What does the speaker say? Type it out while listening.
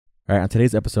All right, on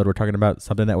today's episode, we're talking about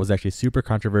something that was actually super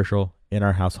controversial in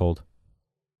our household.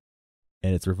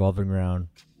 And it's revolving around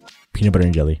peanut butter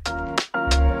and jelly.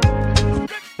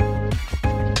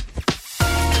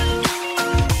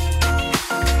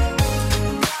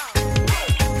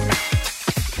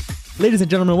 Ladies and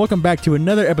gentlemen, welcome back to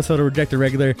another episode of Reject the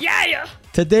Regular. Yeah!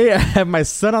 Today, I have my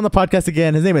son on the podcast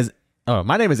again.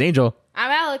 My name is Angel.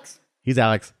 I'm Alex. He's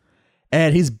Alex.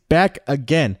 And he's back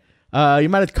again. You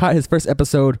might have caught his first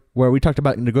episode where we talked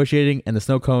about negotiating and the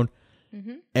snow cone.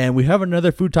 Mm-hmm. And we have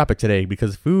another food topic today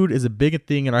because food is a big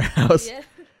thing in our house. Yeah.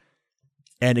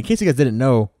 And in case you guys didn't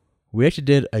know, we actually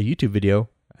did a YouTube video.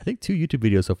 I think 2 YouTube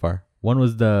videos so far. One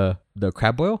was the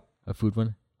crab boil, a food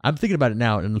one. I'm thinking about it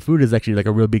now, and the food is actually like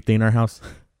a real big thing in our house.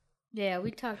 Yeah,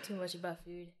 we talk too much about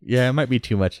food. Yeah, it might be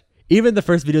too much. Even the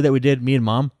first video that we did, me and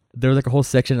Mom, there was like a whole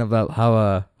section about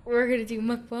how we're gonna do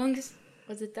mukbangs.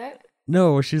 Was it that?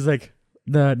 No, where she's like,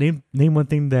 name one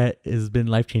thing that has been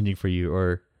life changing for you,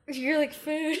 or you're like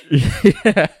food.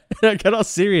 Yeah, I got all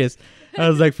serious. I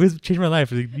was like, food's changed my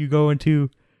life. Like, you go into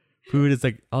food, it's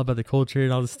like all about the culture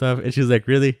and all this stuff. And she was like,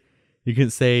 really? You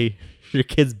can say your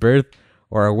kid's birth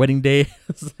or a wedding day?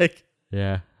 It's like,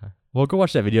 yeah. Well, go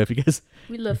watch that video if you guys.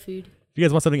 We love food. If you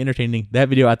guys want something entertaining, that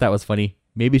video I thought was funny.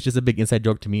 Maybe it's just a big inside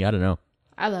joke to me. I don't know.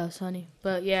 I love Sonny,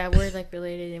 but yeah, we're like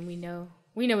related and we know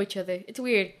each other. It's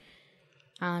weird.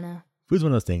 I don't know. Food's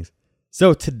one of those things.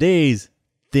 So today's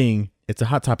thing, it's a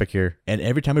hot topic here, and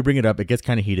every time we bring it up, it gets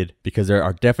kind of heated because there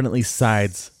are definitely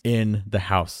sides in the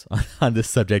house on this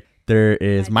subject. There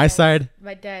is my side.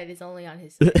 My dad is only on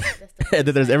his side. And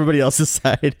then there's everybody else's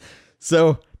side.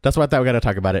 So that's why I thought we got to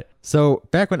talk about it. So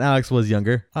back when Alex was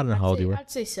younger, I don't know how old you were.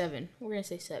 I'd say 7. We're going to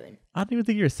say 7. I don't even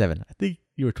think you were 7. I think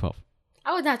you were 12.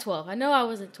 I was not 12. I know I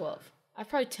wasn't 12. I was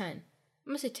probably 10. I'm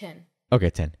going to say 10.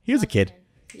 Okay, 10. He was a kid. 10.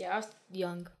 Yeah, I was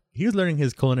young. He was learning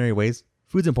his culinary ways.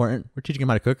 Food's important. We're teaching him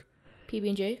how to cook.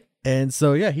 PB&J. And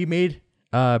so, yeah, he made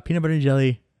peanut butter and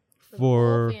jelly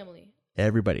for the whole family.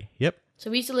 Everybody. Yep.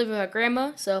 So we used to live with my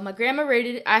grandma. So my grandma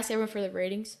I asked everyone for the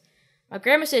ratings. My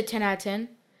grandma said 10 out of 10.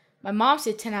 My mom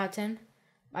said 10 out of 10.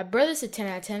 My brother said 10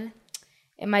 out of 10.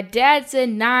 And my dad said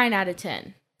 9 out of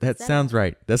 10. That sounds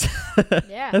right. That's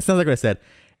yeah. That sounds like what I said.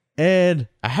 And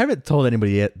I haven't told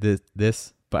anybody yet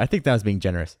this, but I think that was being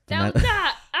generous. That was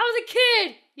not. I was a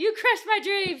kid. You crushed my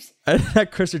dreams. I did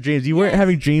not crush your dreams. You weren't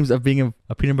having dreams of being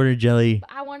a peanut butter and jelly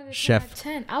I wanted a chef.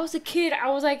 10 out of 10. I was a kid. I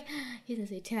was like, he's going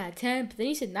to say 10 out of 10. But then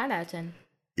he said 9 out of 10.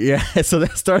 Yeah, so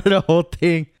that started a whole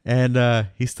thing. And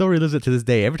he still relives it to this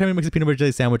day. Every time he makes a peanut butter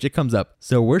jelly sandwich, it comes up.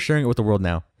 So we're sharing it with the world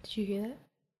now. Did you hear that?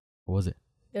 What was it?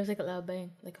 It was like a loud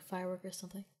bang, like a firework or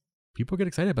something. People get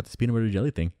excited about this peanut butter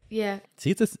jelly thing. Yeah.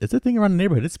 See, it's a thing around the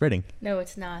neighborhood. It's spreading. No,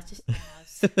 it's not. It's just the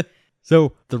house.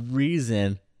 So the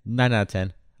reason 9 out of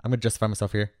 10, I'm gonna justify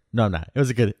myself here. No, I'm not. That was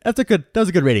a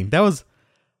good rating. That was.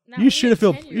 You should have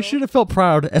felt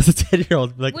proud as a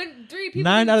 10-year-old. Like, when 3 people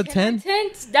 9 out of 10?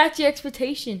 That's your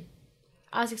expectation.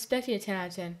 I was expecting a 10 out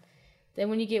of 10. Then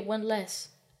when you get one less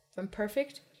from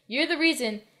perfect, you're the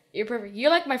reason you're perfect.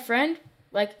 You're like my friend,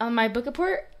 like on my book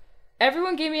report.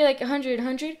 Everyone gave me like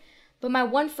 100, but my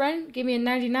one friend gave me a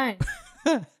 99.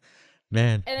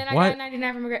 Man. And then I got a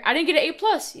 99 from my grade. I didn't get an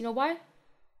A+. You know why?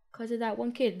 Because of that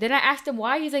one kid. Then I asked him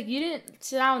why. He's like, you didn't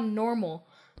sound normal.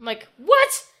 I'm like,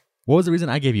 what? What was the reason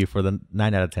I gave you for the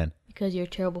 9 out of 10? Because you're a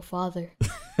terrible father.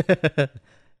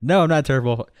 No, I'm not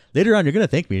terrible. Later on, you're going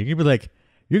to thank me. You're going to be like,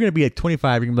 you're going to be at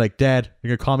 25. You're going to be like, Dad,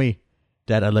 you're going to call me,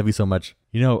 Dad, I love you so much.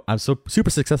 You know, I'm so super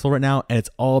successful right now, and it's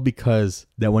all because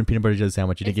that one peanut butter jelly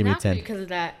sandwich. You didn't give me a 10. It's not because of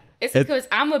that. It's because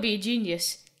I'm going to be a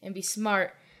genius and be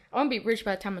smart. I want to be rich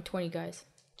by the time I'm 20, guys.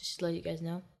 Just to let you guys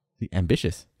know.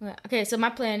 Ambitious. Okay, so my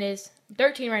plan is, I'm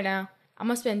 13 right now. I'm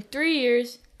going to spend 3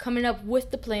 years coming up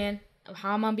with the plan of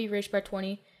how I'm going to be rich by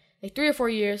 20. Like 3 or 4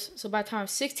 years. So by the time I'm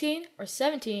 16 or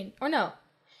 17, or no.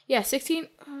 Yeah, 16.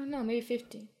 Oh, no, maybe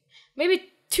 15. Maybe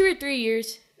 2 or 3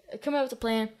 years coming up with a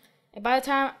plan. And by the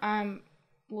time I'm,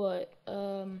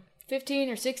 15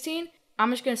 or 16,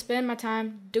 I'm just going to spend my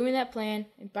time doing that plan.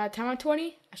 And by the time I'm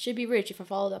 20, I should be rich if I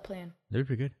follow that plan. That'd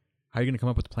be pretty good. How are you going to come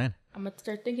up with the plan? I'm going to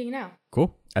start thinking now.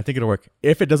 Cool. I think it'll work.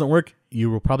 If it doesn't work, you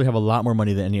will probably have a lot more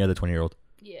money than any other 20-year-old.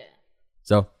 Yeah.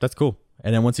 So that's cool.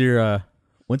 And then once you're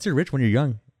rich when you're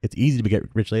young, it's easy to get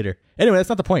rich later. Anyway, that's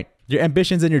not the point. Your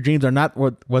ambitions and your dreams are not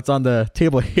what's on the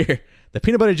table here. The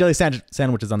peanut butter jelly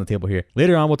sandwich is on the table here.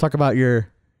 Later on, we'll talk about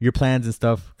your plans and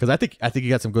stuff, because I think you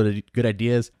got some good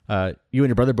ideas. You and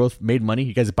your brother both made money.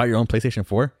 You guys bought your own PlayStation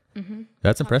 4. Mm-hmm.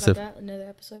 That's impressive. About that another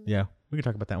episode. Yeah, we can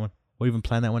talk about that one. We'll even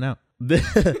plan that one out.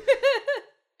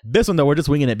 This one though, we're just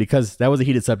winging it because that was a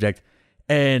heated subject,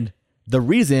 and The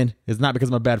reason is not because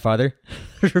I'm a bad father.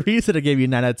 The reason I gave you a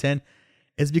 9 out of 10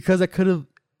 is because it could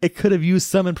have used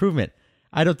some improvement.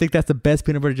 I don't think that's the best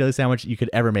peanut butter jelly sandwich you could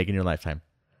ever make in your lifetime.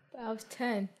 But I was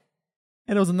 10.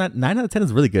 And it was not 9 out of 10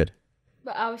 is really good.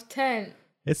 But I was 10.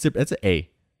 It's an A.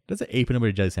 That's an A peanut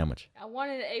butter jelly sandwich. I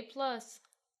wanted an A plus.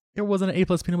 It wasn't an A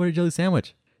plus peanut butter jelly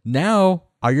sandwich. Now,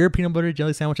 are your peanut butter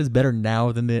jelly sandwiches better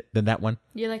now than that one?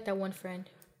 You're like that one friend.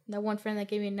 That one friend that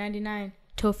gave me a 99.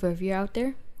 Topher, if you're out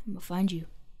there, I'm gonna find you.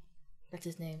 That's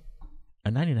his name.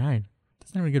 A 99?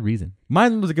 That's not a good reason.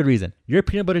 Mine was a good reason. Your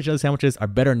peanut butter jelly sandwiches are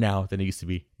better now than they used to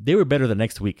be. They were better the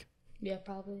next week. Yeah,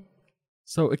 probably.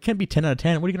 So it can't be 10 out of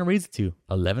 10. What are you going to raise it to?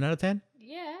 11 out of 10?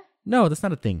 Yeah. No, that's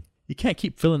not a thing. You can't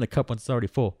keep filling the cup once it's already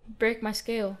full. Break my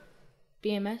scale.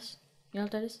 BMS. You know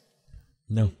what that is?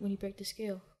 No. When you break the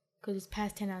scale. Because it's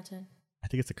past 10 out of 10. I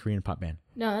think it's a Korean pop band.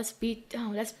 No, that's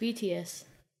that's BTS.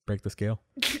 Break the scale.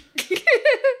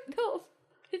 No.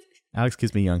 Alex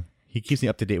keeps me young. He keeps me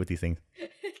up to date with these things.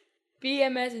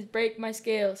 BMS is break my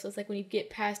scale. So it's like when you get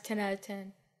past 10 out of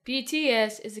 10.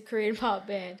 BTS is a Korean pop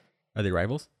band. Are they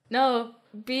rivals? No,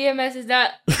 BMS is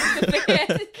not a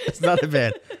band. It's not a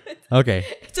band. Okay.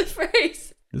 It's a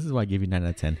phrase. This is why I gave you 9 out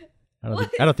of 10. I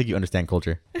don't think you understand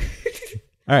culture.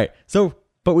 All right. So,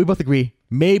 but we both agree.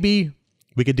 Maybe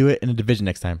we could do it in a division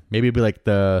next time. Maybe it'd be like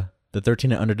the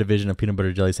 13 and under division of peanut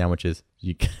butter jelly sandwiches.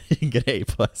 You can get an A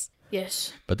plus.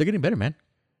 Yes. But they're getting better, man.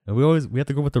 And we have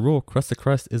to go with the rule. Crust to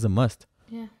crust is a must.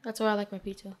 Yeah, that's why I like my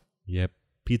pizza. Yep.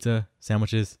 Pizza,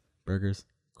 sandwiches, burgers,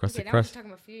 crust to Now we're crust. just talking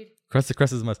about food. Crust to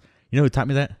crust is a must. You know who taught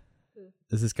me that? Who?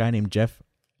 There's this guy named Jeff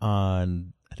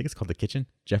on, I think it's called The Kitchen.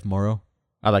 Jeff Morrow.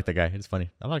 I like that guy. It's funny.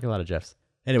 I like a lot of Jeffs.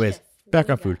 Anyways, Jeff, back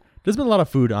what on we food. got? There's been a lot of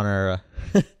food on our,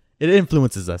 it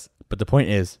influences us. But the point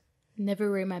is,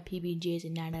 Never rate my PB&Js a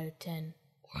 9 out of 10.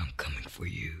 I'm coming for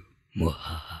you.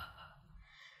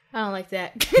 I don't like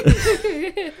that.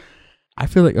 I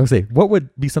feel like, okay, what would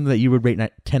be something that you would rate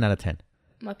 10 out of 10?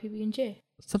 My PB&J.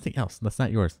 Something else. That's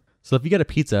not yours. So if you got a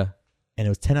pizza and it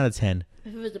was 10 out of 10,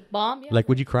 If it was a bomb, yeah. like,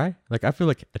 would you cry? Like, I feel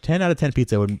like a 10 out of 10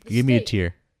 pizza would give me a steak.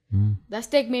 tear. That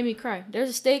steak made me cry. There's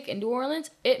a steak in New Orleans.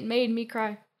 It made me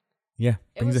cry. Yeah.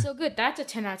 It was so good. That's a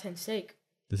 10 out of 10 steak.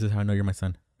 This is how I know you're my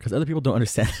son. Because other people don't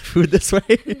understand food this way.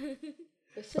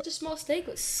 It's such a small steak.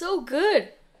 It was so good.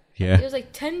 It Yeah. was like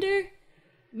tender,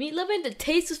 meat loving. The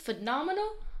taste was phenomenal.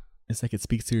 It's like it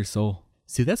speaks to your soul.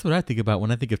 See, that's what I think about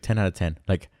when I think of 10 out of 10.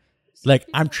 Like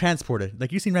I'm transported.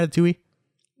 Like, you seen Ratatouille?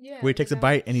 Yeah. Where he takes a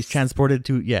bite and he's transported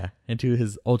into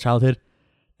his old childhood.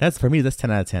 That's, for me, that's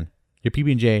 10 out of 10. Your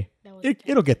PB&J, That was 10.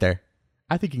 it'll get there.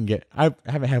 I think you can get, I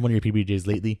haven't had one of your PB&Js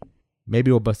lately. Maybe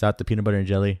we'll bust out the peanut butter and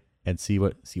jelly and see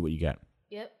what you got.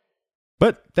 Yep.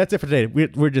 But that's it for today.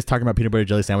 We're just talking about peanut butter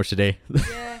jelly sandwich today.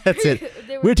 Yeah. That's it.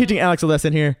 We're teaching Alex a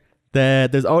lesson here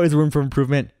that there's always room for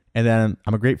improvement. And then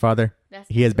I'm a great father.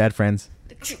 He has bad friends.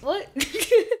 What?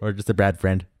 Or just a bad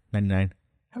friend. 99.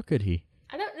 How could he?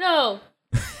 I don't know.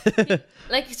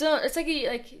 Like, so it's like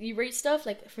you rate stuff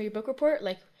like for your book report,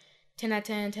 like 10 out of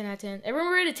 10, 10 out of 10.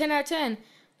 Everyone rated 10 out of 10.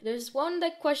 There's one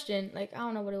like question, like I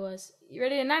don't know what it was. You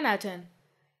rated a 9 out of 10.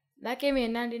 That gave me a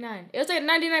 99. It was like a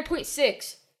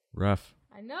 99.6. Rough.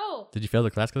 I know. Did you fail the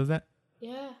class because of that?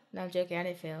 Yeah. No, I'm joking. I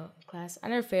didn't fail class. I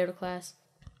never failed a class.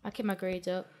 I kept my grades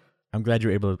up. I'm glad you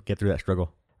were able to get through that struggle.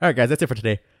 All right, guys, that's it for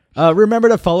today. Remember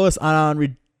to follow us on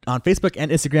Facebook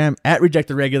and Instagram at Reject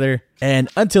the Regular. And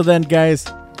until then, guys,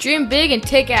 Dream big and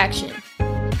take action.